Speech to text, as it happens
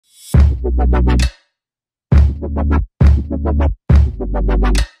Good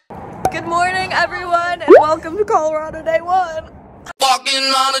morning, everyone, and welcome to Colorado Day 1. Walking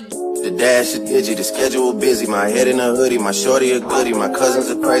on the dash is digi, the schedule busy. My head in a hoodie, my shorty a goodie. My cousins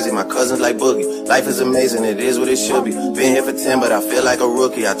are crazy, my cousins like boogie. Life is amazing, it is what it should be. Been here for 10, but I feel like a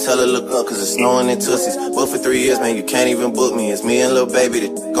rookie. I tell her look up, cause it's snowing in Tussies. But for 3 years, man, you can't even book me. It's me and Lil Baby,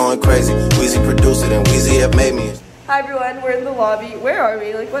 the going crazy. Weezy produced it, and Weezy have made me. Hi everyone, we're in the lobby. Where are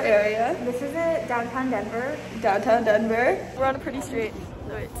we? Like, what area? This is it, downtown Denver. Downtown Denver. We're on a pretty street.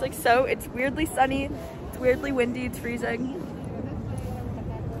 So it's weirdly sunny, it's weirdly windy, it's freezing.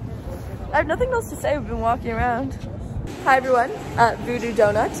 I have nothing else to say, we've been walking around. Hi everyone, Voodoo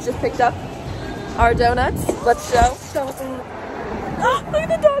Donuts just picked up our donuts. Let's show. Oh, look at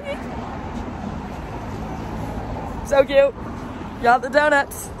the doggy. So cute. Got the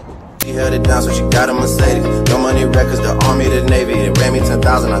donuts. She held it down, so she got a Mercedes. No money records, the Army, the Navy. It ran me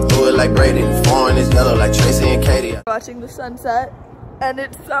 10,000, I threw it like Brady. The foreign is yellow like Tracy and Katie. Watching the sunset, and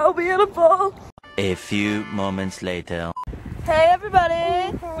it's so beautiful. A few moments later. Hey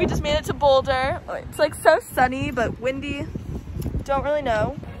everybody! We just made it to Boulder. It's like so sunny, but windy. Don't really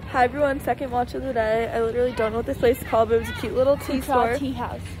know. Hi everyone, second watch of the day. I literally don't know what this place is called, but it was a cute little tea store. Tea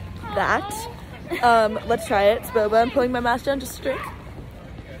house. That. Let's try it. It's boba. I'm pulling my mask down just to drink.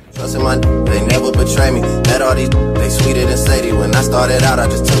 Trust in my they never betray me. Met all these they sweeter than Sadie. When I started out, I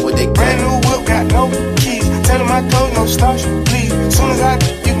just took what they gave. Brand new whip, got no keys. Tell them I told no starch, please. Soon as I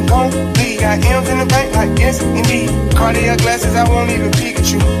you can go leave. Got M's in the bank, like yes indeed. Cartier glasses, I won't even peek at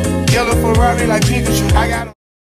you. Yellow Ferrari like Pikachu. I got